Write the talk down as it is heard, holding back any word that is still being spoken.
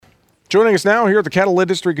Joining us now here at the Cattle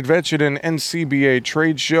Industry Convention and NCBA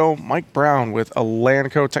Trade Show, Mike Brown with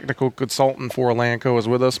Elanco, technical consultant for Elanco, is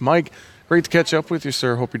with us. Mike, great to catch up with you,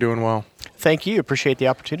 sir. Hope you're doing well. Thank you. Appreciate the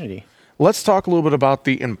opportunity. Let's talk a little bit about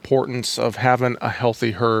the importance of having a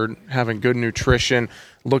healthy herd, having good nutrition,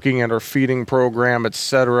 looking at our feeding program,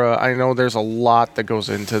 etc. I know there's a lot that goes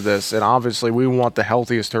into this, and obviously we want the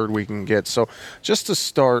healthiest herd we can get. So just to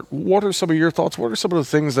start, what are some of your thoughts? What are some of the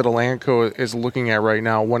things that Elanco is looking at right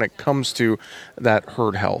now when it comes to that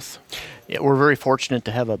herd health? Yeah, we're very fortunate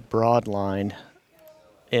to have a broad line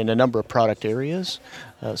in a number of product areas.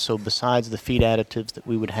 So besides the feed additives that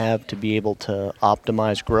we would have to be able to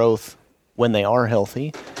optimize growth when they are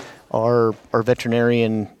healthy, our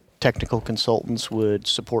veterinarian technical consultants would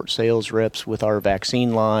support sales reps with our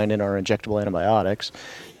vaccine line and our injectable antibiotics.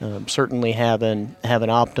 Certainly having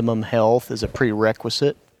optimum health is a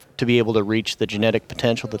prerequisite to be able to reach the genetic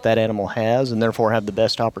potential that animal has, and therefore have the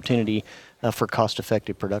best opportunity for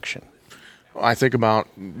cost-effective production. I think about,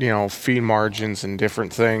 feed margins and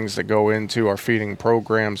different things that go into our feeding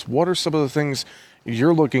programs. What are some of the things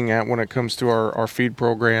you're looking at when it comes to our feed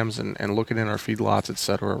programs and looking in our feedlots, et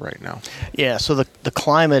cetera, right now? Yeah, so the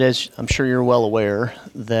climate, as I'm sure you're well aware,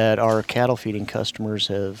 that our cattle feeding customers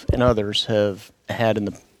have and others have had in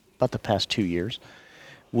about the past 2 years,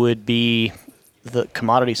 would be the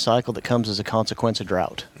commodity cycle that comes as a consequence of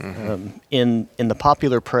drought. Mm-hmm. In the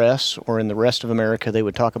popular press or in the rest of America, they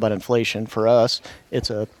would talk about inflation. For us,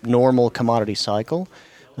 it's a normal commodity cycle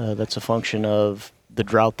that's a function of the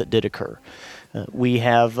drought that did occur. We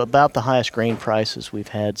have about the highest grain prices we've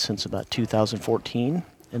had since about 2014,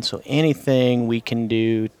 and so anything we can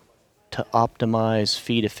do to optimize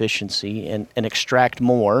feed efficiency and extract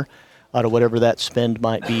more out of whatever that spend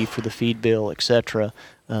might be for the feed bill, et cetera,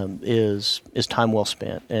 is time well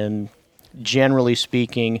spent. And generally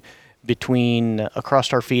speaking,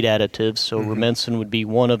 across our feed additives, so Rumensin would be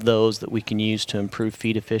one of those that we can use to improve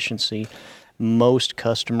feed efficiency. Most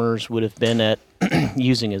customers would have been at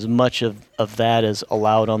using as much of that as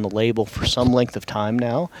allowed on the label for some length of time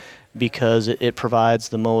now, because it provides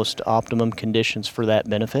the most optimum conditions for that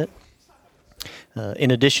benefit.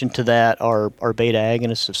 In addition to that, our beta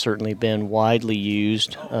agonists have certainly been widely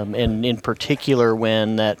used, and in particular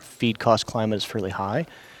when that feed cost climate is fairly high,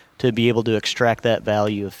 to be able to extract that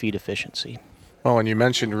value of feed efficiency. Well, and you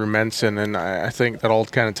mentioned Rumensin, and I think that all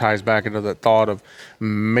kind of ties back into the thought of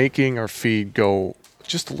making our feed go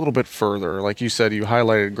just a little bit further. Like you said, you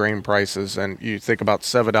highlighted grain prices, and you think about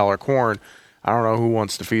 $7 corn. I don't know who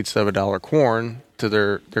wants to feed $7 corn to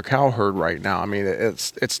their cow herd right now. I mean,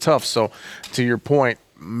 it's tough. So to your point,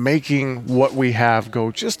 making what we have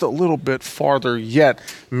go just a little bit farther, yet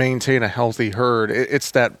maintain a healthy herd.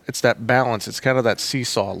 It's that balance. It's kind of that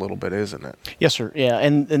seesaw a little bit, isn't it? Yes, sir. Yeah,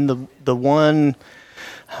 and the one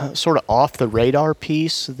sort of off the radar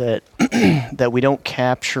piece that that we don't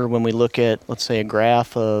capture when we look at, let's say, a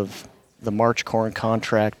graph of the March corn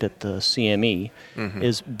contract at the CME,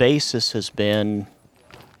 is basis has been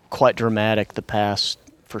quite dramatic the past,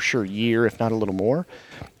 for sure, year, if not a little more.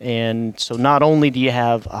 And so not only do you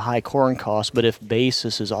have a high corn cost, but if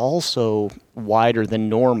basis is also wider than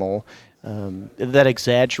normal, that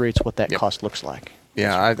exaggerates what that cost looks like.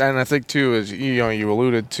 Yeah, and I think too, as you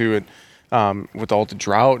alluded to it, with all the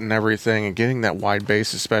drought and everything, and getting that wide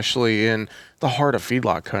base, especially in the heart of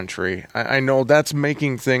feedlot country. I know that's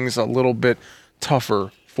making things a little bit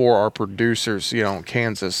tougher for our producers,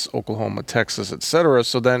 Kansas, Oklahoma, Texas, et cetera.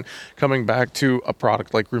 So then coming back to a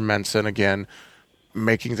product like Rumensin, again,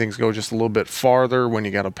 making things go just a little bit farther when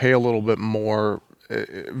you got to pay a little bit more,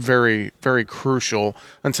 very, very crucial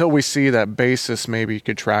until we see that basis maybe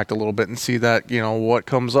contract a little bit and see that, what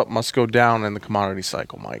comes up must go down in the commodity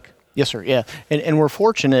cycle, Mike. Yes, sir. Yeah. And we're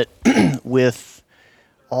fortunate with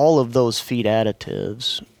all of those feed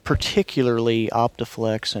additives, particularly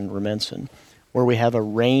Optiflex and Rumensin, where we have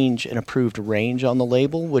an approved range on the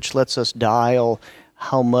label, which lets us dial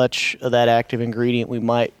how much of that active ingredient we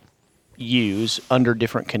might use under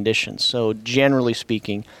different conditions. So generally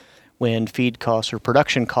speaking, when feed cost or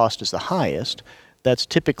production cost is the highest, that's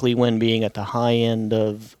typically when being at the high end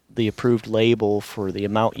of the approved label for the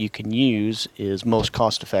amount you can use is most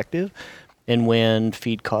cost effective. And when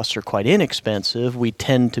feed costs are quite inexpensive, we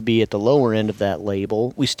tend to be at the lower end of that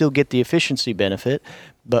label. We still get the efficiency benefit,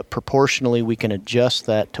 but proportionally we can adjust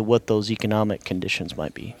that to what those economic conditions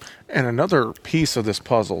might be. And another piece of this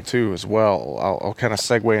puzzle too as well, I'll kind of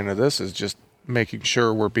segue into this, is just making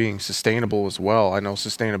sure we're being sustainable as well. I know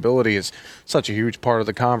sustainability is such a huge part of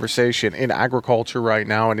the conversation in agriculture right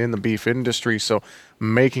now and in the beef industry. So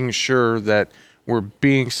making sure that we're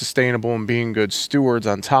being sustainable and being good stewards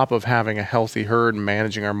on top of having a healthy herd and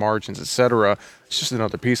managing our margins, et cetera. It's just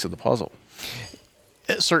another piece of the puzzle.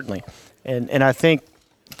 Certainly. And I think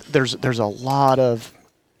there's a lot of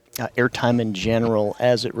airtime in general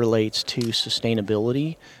as it relates to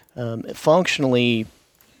sustainability. Functionally,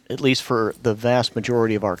 at least for the vast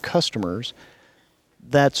majority of our customers,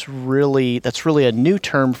 that's really a new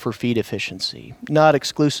term for feed efficiency. Not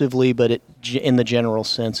exclusively, but in the general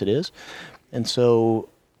sense it is. And so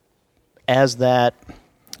as that,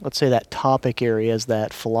 let's say that topic area, as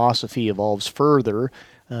that philosophy evolves further,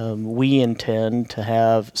 we intend to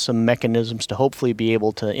have some mechanisms to hopefully be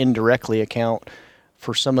able to indirectly account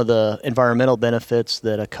for some of the environmental benefits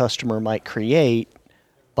that a customer might create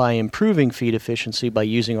by improving feed efficiency by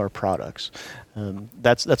using our products.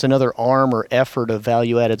 That's another arm or effort of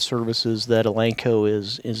value-added services that Elanco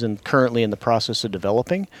is currently in the process of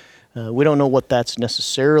developing. We don't know what that's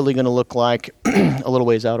necessarily going to look like a little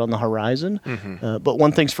ways out on the horizon. But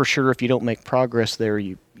one thing's for sure, if you don't make progress there,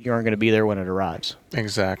 you aren't going to be there when it arrives.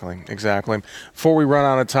 Exactly. Before we run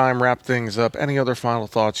out of time, wrap things up, any other final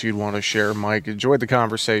thoughts you'd want to share, Mike? Enjoyed the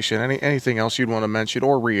conversation. Anything else you'd want to mention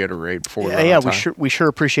or reiterate before we run out of time? We sure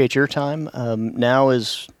appreciate your time. Now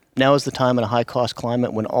is the time in a high-cost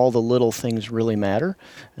climate when all the little things really matter.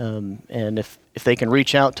 And if they can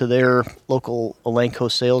reach out to their local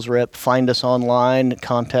Elanco sales rep, find us online,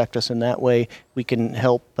 contact us in that way, we can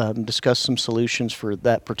help discuss some solutions for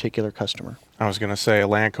that particular customer. I was going to say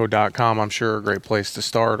Elanco.com, I'm sure a great place to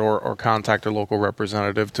start, or contact a local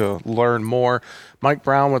representative to learn more. Mike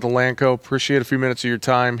Brown with Elanco, appreciate a few minutes of your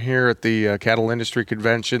time here at the Cattle Industry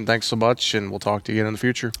Convention. Thanks so much, and we'll talk to you again in the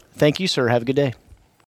future. Thank you, sir. Have a good day.